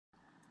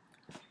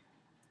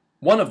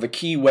One of the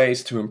key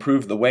ways to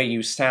improve the way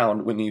you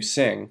sound when you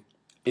sing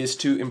is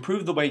to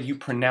improve the way you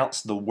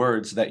pronounce the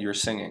words that you're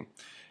singing.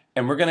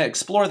 And we're going to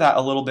explore that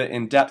a little bit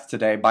in depth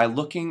today by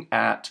looking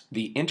at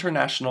the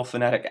International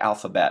Phonetic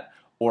Alphabet,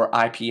 or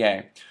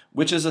IPA,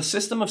 which is a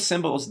system of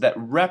symbols that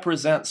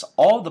represents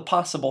all the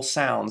possible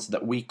sounds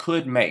that we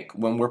could make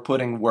when we're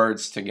putting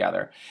words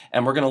together.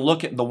 And we're going to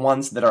look at the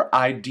ones that are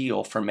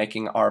ideal for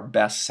making our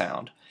best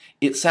sound.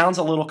 It sounds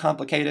a little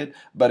complicated,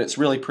 but it's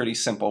really pretty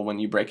simple when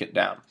you break it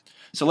down.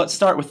 So let's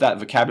start with that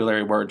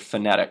vocabulary word,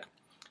 phonetic.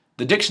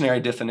 The dictionary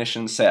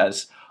definition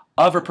says,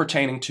 of or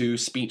pertaining to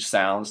speech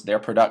sounds, their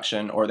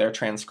production, or their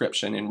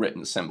transcription in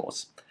written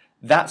symbols.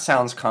 That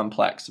sounds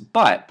complex,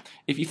 but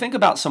if you think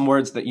about some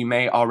words that you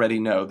may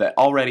already know that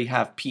already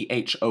have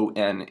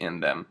PHON in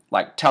them,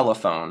 like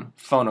telephone,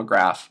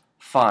 phonograph,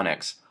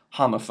 phonics,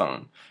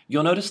 homophone,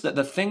 you'll notice that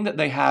the thing that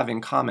they have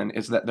in common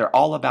is that they're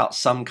all about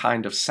some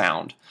kind of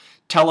sound.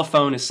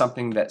 Telephone is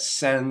something that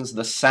sends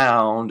the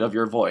sound of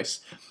your voice.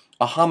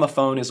 A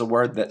homophone is a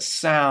word that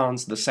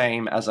sounds the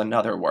same as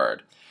another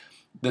word.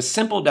 The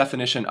simple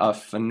definition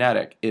of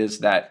phonetic is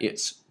that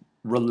it's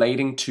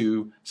relating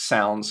to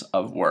sounds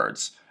of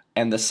words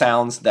and the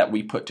sounds that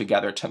we put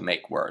together to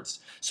make words.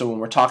 So when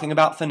we're talking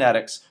about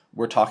phonetics,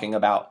 we're talking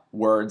about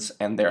words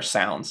and their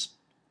sounds.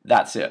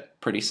 That's it.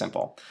 Pretty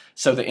simple.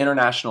 So the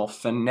International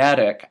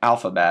Phonetic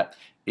Alphabet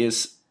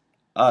is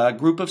a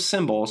group of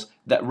symbols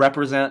that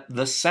represent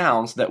the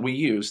sounds that we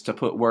use to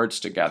put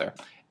words together.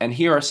 And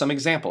here are some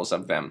examples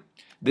of them.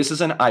 This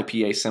is an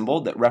IPA symbol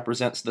that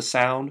represents the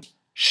sound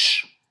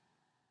sh.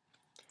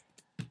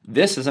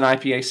 This is an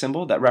IPA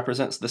symbol that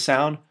represents the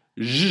sound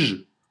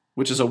zh,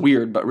 which is a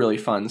weird but really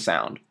fun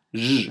sound.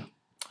 Zh.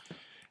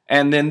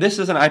 And then this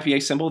is an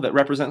IPA symbol that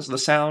represents the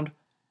sound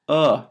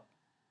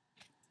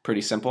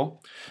Pretty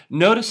simple.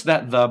 Notice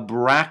that the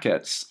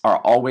brackets are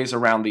always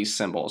around these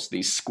symbols.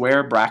 These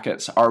square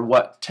brackets are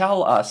what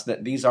tell us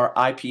that these are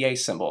IPA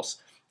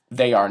symbols.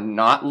 They are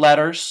not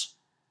letters.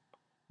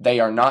 They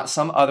are not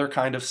some other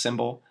kind of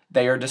symbol.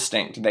 They are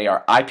distinct. They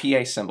are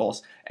IPA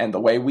symbols, and the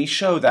way we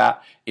show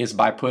that is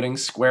by putting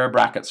square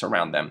brackets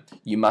around them.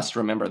 You must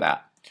remember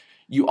that.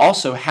 You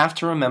also have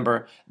to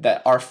remember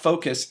that our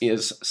focus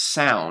is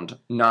sound,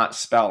 not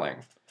spelling.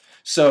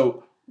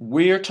 So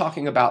we're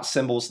talking about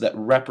symbols that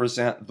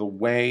represent the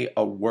way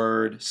a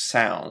word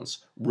sounds,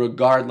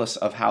 regardless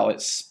of how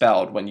it's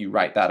spelled when you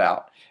write that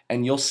out.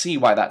 And you'll see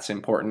why that's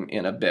important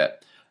in a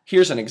bit.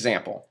 Here's an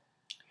example.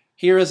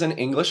 Here is an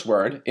English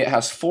word. It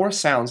has 4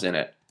 sounds in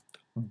it.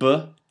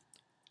 B,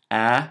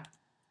 A,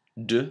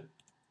 D,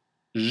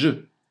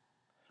 J.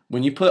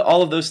 When you put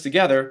all of those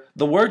together,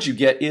 the word you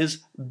get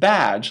is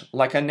badge,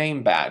 like a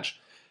name badge.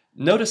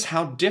 Notice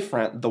how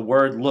different the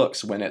word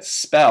looks when it's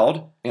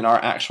spelled in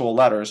our actual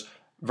letters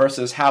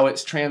versus how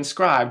it's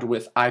transcribed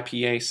with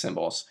IPA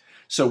symbols.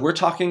 So we're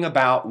talking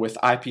about, with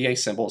IPA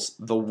symbols,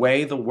 the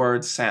way the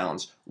word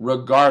sounds,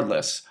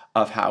 regardless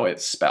of how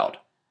it's spelled.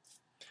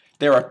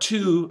 There are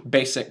 2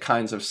 basic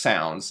kinds of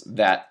sounds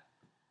that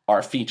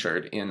are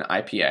featured in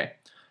IPA.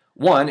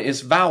 One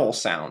is vowel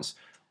sounds,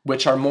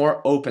 which are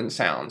more open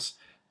sounds.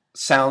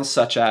 Sounds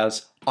such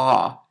as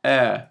ah,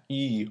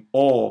 e,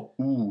 o,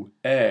 u,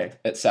 e,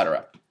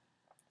 etc.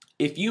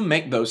 If you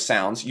make those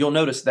sounds, you'll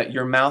notice that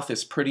your mouth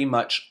is pretty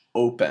much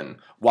open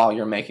while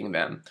you're making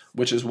them,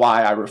 which is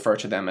why I refer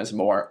to them as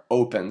more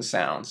open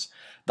sounds.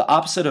 The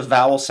opposite of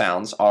vowel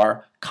sounds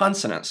are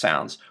consonant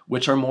sounds,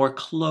 which are more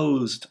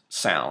closed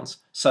sounds,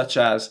 such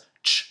as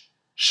ch,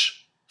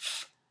 sh,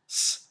 f,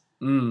 s,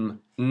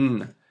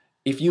 n.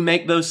 If you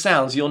make those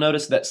sounds, you'll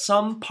notice that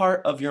some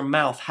part of your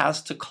mouth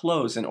has to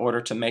close in order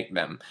to make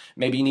them.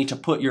 Maybe you need to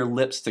put your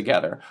lips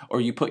together,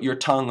 or you put your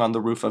tongue on the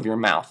roof of your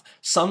mouth.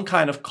 Some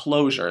kind of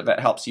closure that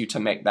helps you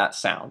to make that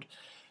sound.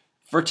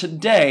 For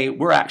today,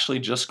 we're actually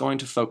just going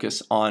to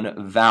focus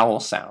on vowel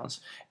sounds,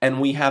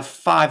 and we have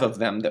 5 of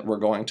them that we're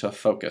going to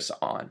focus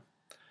on.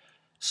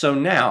 So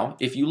now,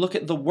 if you look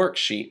at the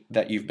worksheet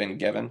that you've been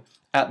given,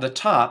 at the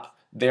top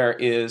there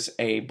is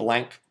a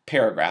blank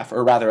paragraph,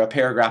 or rather a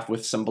paragraph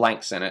with some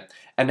blanks in it.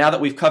 And now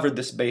that we've covered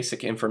this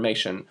basic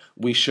information,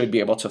 we should be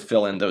able to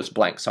fill in those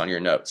blanks on your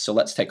notes. So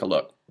let's take a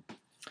look.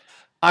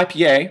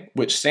 IPA,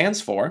 which stands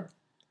for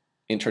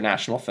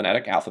International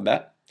Phonetic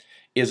Alphabet,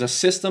 is a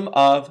system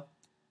of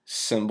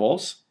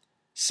symbols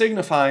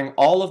signifying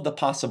all of the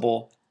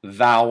possible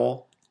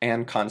vowel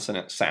and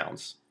consonant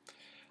sounds.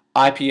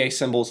 IPA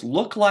symbols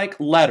look like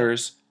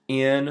letters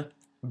in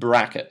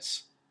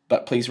brackets,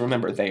 but please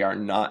remember they are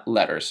not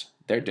letters.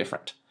 They're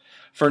different.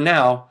 For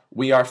now,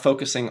 we are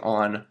focusing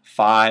on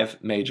 5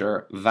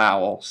 major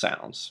vowel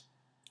sounds.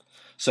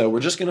 So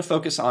we're just going to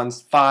focus on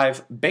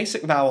 5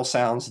 basic vowel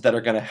sounds that are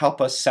going to help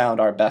us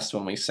sound our best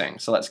when we sing.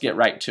 So let's get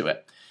right to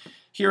it.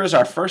 Here is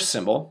our first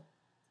symbol.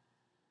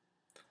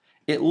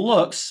 It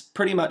looks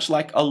pretty much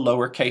like a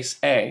lowercase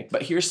a,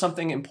 but here's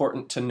something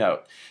important to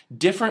note.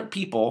 Different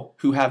people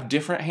who have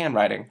different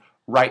handwriting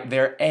write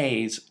their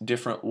a's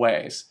different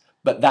ways,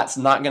 but that's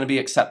not going to be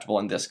acceptable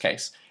in this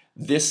case.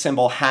 this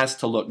symbol has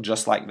to look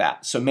just like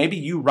that. So maybe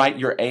you write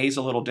your A's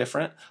a little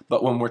different,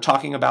 but when we're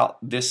talking about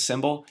this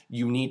symbol,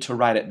 you need to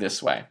write it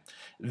this way.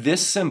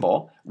 This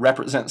symbol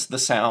represents the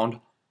sound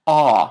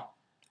ah,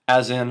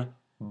 as in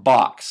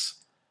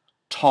box,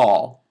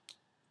 tall,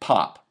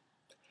 pop.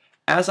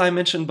 As I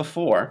mentioned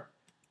before,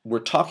 we're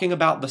talking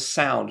about the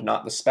sound,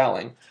 not the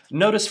spelling.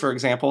 Notice, for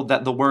example,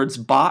 that the words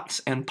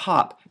box and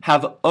pop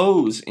have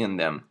O's in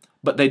them,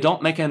 but they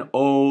don't make an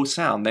O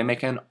sound. They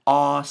make an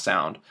ah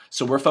sound.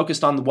 So we're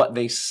focused on what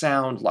they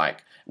sound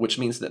like, which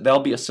means that they'll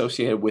be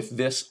associated with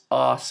this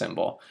ah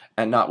symbol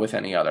and not with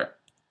any other.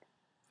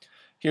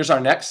 Here's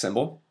our next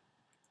symbol.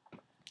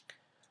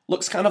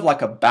 Looks kind of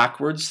like a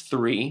backwards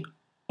 3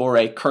 or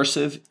a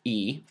cursive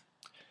E.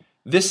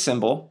 This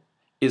symbol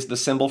is the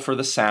symbol for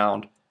the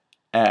sound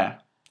eh,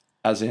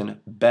 as in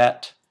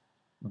bet,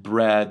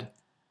 bread,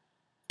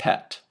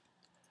 pet.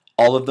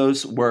 All of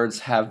those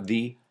words have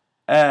the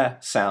eh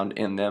sound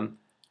in them,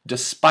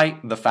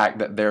 despite the fact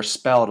that they're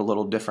spelled a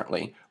little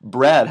differently.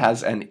 Bread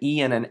has an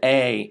E and an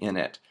A in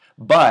it,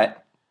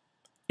 but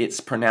it's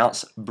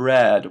pronounced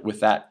bread with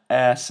that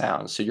eh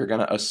sound, so you're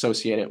going to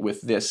associate it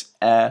with this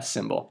eh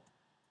symbol.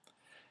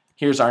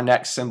 Here's our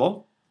next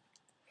symbol.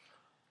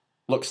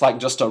 Looks like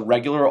just a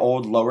regular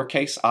old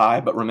lowercase I,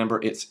 but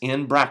remember it's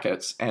in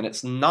brackets, and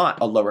it's not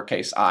a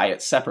lowercase I,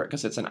 it's separate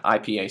because it's an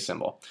IPA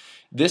symbol.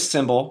 This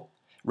symbol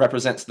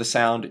represents the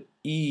sound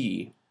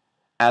E,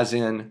 as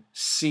in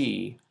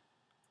see,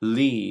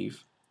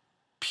 leave,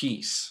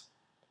 peace.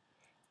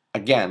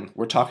 Again,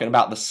 we're talking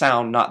about the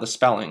sound, not the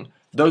spelling.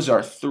 Those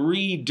are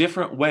 3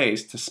 different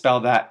ways to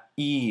spell that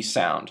E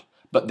sound,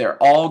 but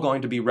they're all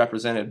going to be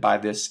represented by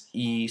this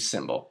E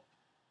symbol.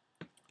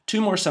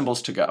 2 more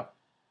symbols to go.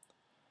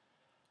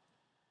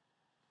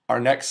 Our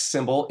next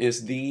symbol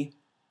is the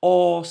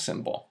O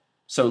symbol.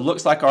 So it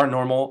looks like our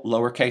normal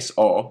lowercase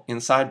o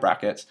inside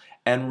brackets,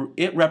 and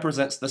it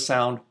represents the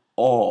sound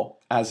O,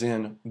 as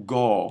in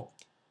go,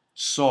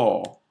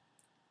 so,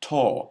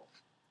 to.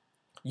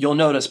 You'll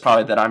notice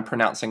probably that I'm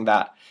pronouncing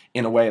that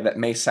in a way that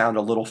may sound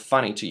a little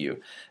funny to you.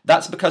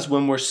 That's because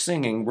when we're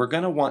singing, we're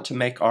going to want to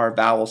make our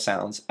vowel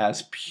sounds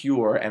as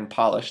pure and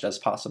polished as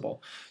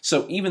possible.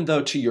 So even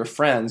though to your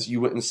friends you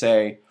wouldn't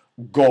say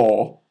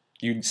go,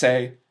 you'd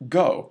say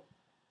go.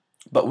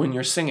 But when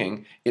you're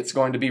singing, it's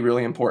going to be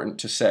really important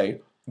to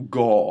say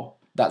go.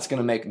 That's going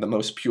to make the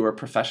most pure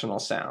professional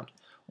sound.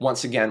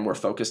 Once again, we're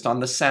focused on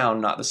the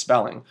sound, not the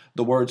spelling.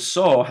 The word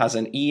so has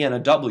an E and a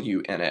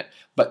W in it,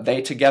 but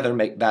they together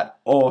make that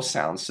O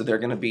sound, so they're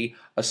going to be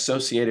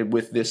associated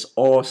with this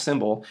O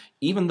symbol,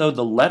 even though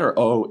the letter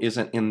O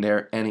isn't in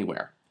there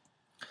anywhere.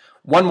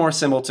 One more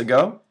symbol to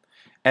go,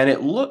 and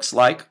it looks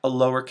like a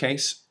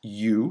lowercase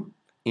u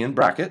in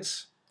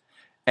brackets,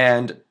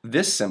 and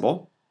this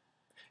symbol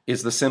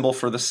is the symbol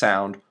for the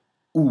sound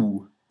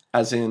oo,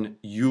 as in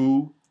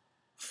you,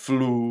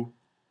 flew,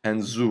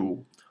 and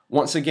zoo.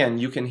 Once again,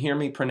 you can hear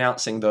me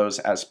pronouncing those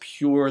as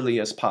purely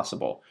as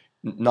possible.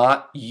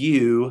 Not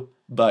you,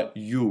 but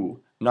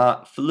you.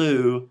 Not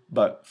flew,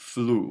 but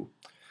flew.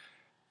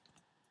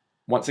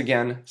 Once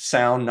again,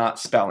 sound, not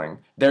spelling.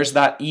 There's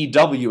that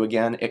EW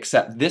again,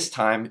 except this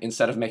time,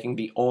 instead of making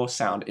the O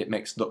sound, it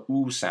makes the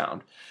oo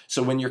sound.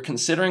 So when you're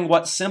considering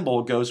what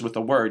symbol goes with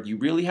a word, you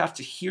really have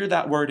to hear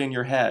that word in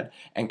your head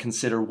and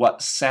consider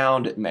what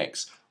sound it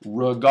makes,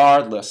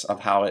 regardless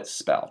of how it's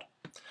spelled.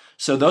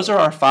 So those are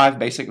our 5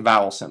 basic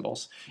vowel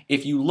symbols.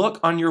 If you look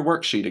on your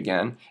worksheet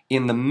again,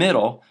 in the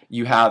middle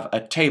you have a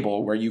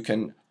table where you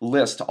can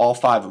list all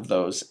 5 of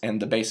those and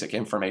the basic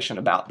information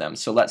about them.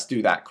 So let's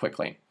do that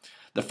quickly.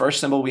 The first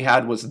symbol we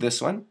had was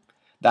this one.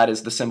 That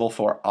is the symbol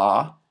for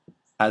ah,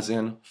 as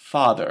in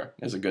father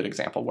is a good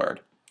example word.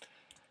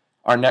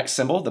 Our next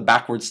symbol, the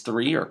backwards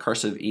 3 or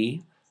cursive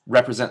E,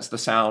 represents the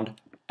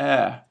sound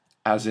eh,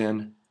 as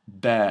in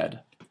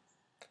bed.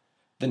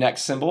 The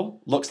next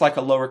symbol looks like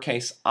a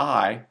lowercase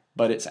I,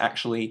 but it's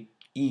actually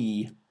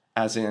E,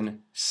 as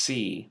in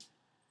see.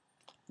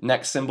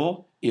 Next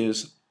symbol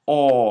is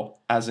O,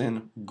 as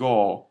in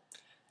go.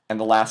 And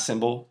the last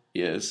symbol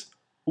is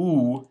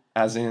oo,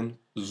 as in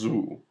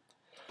zoo.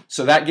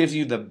 So that gives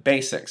you the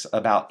basics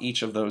about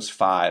each of those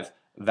 5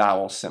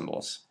 vowel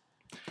symbols.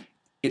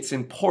 It's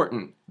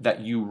important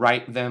that you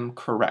write them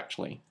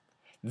correctly.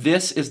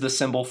 This is the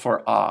symbol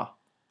for ah,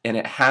 and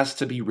it has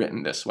to be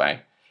written this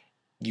way.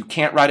 You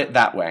can't write it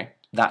that way.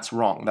 That's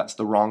wrong. That's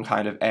the wrong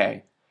kind of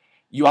A.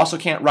 You also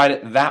can't write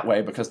it that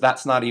way because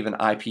that's not even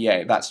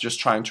IPA. That's just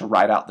trying to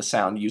write out the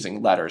sound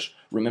using letters.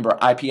 Remember,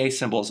 IPA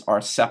symbols are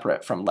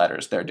separate from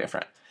letters. They're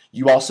different.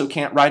 You also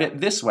can't write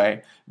it this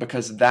way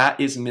because that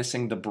is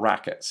missing the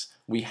brackets.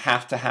 We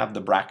have to have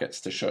the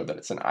brackets to show that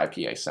it's an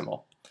IPA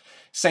symbol.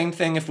 Same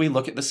thing if we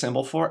look at the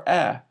symbol for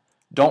eh.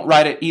 Don't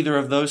write it either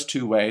of those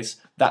 2 ways.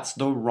 That's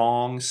the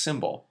wrong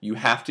symbol. You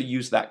have to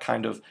use that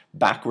kind of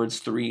backwards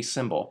 3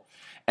 symbol.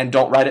 And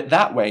don't write it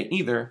that way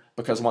either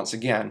because once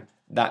again,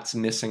 that's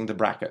missing the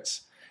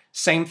brackets.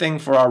 Same thing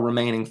for our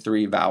remaining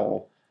 3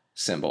 vowel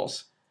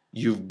symbols.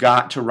 You've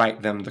got to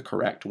write them the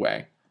correct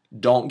way.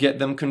 Don't get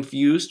them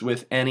confused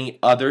with any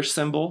other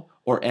symbol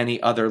or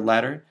any other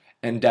letter,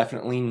 And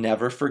definitely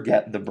never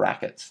forget the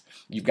brackets.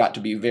 You've got to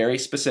be very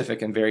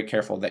specific and very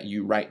careful that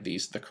you write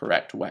these the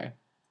correct way.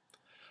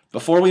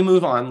 Before we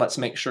move on, let's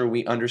make sure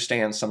we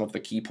understand some of the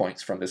key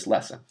points from this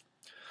lesson.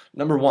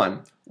 Number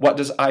one, what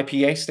does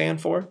IPA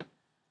stand for?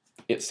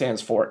 It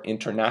stands for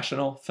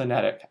International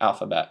Phonetic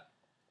Alphabet.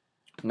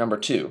 Number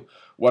two,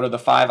 what are the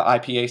 5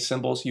 IPA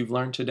symbols you've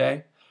learned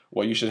today?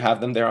 Well, you should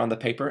have them there on the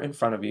paper in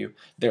front of you.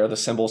 They are the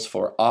symbols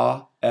for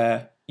A,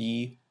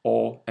 E, I,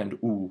 O, and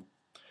U.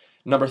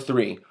 Number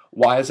 3,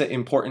 why is it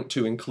important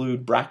to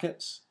include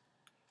brackets?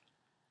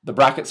 The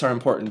brackets are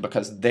important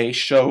because they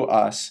show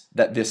us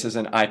that this is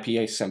an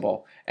IPA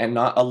symbol and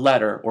not a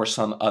letter or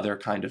some other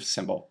kind of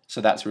symbol.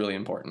 So that's really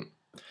important.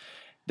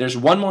 There's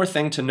one more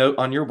thing to note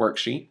on your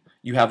worksheet.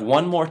 You have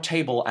one more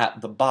table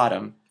at the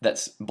bottom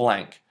that's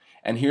blank.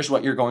 And here's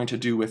what you're going to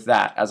do with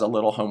that as a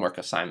little homework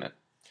assignment.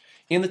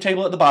 In the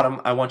table at the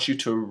bottom, I want you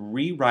to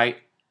rewrite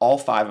all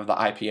 5 of the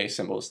IPA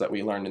symbols that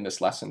we learned in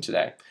this lesson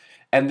today.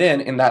 And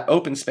then in that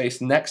open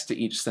space next to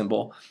each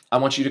symbol, I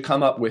want you to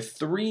come up with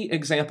 3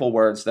 example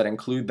words that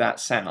include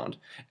that sound.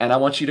 And I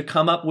want you to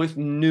come up with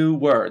new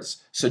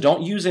words. So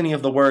don't use any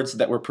of the words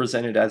that were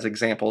presented as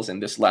examples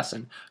in this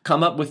lesson.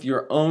 Come up with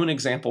your own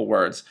example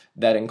words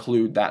that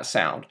include that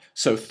sound.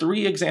 So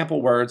 3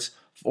 example words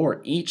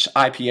for each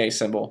IPA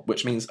symbol,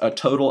 which means a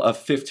total of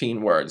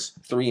 15 words,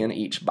 3 in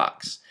each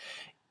box.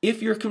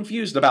 If you're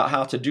confused about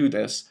how to do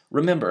this,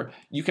 remember,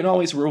 you can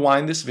always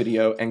rewind this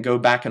video and go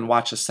back and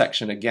watch a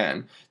section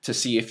again to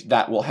see if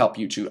that will help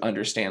you to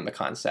understand the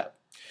concept.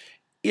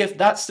 If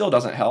that still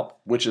doesn't help,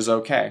 which is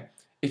okay,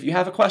 if you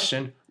have a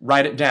question,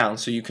 write it down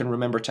so you can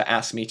remember to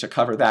ask me to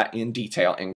cover that in detail in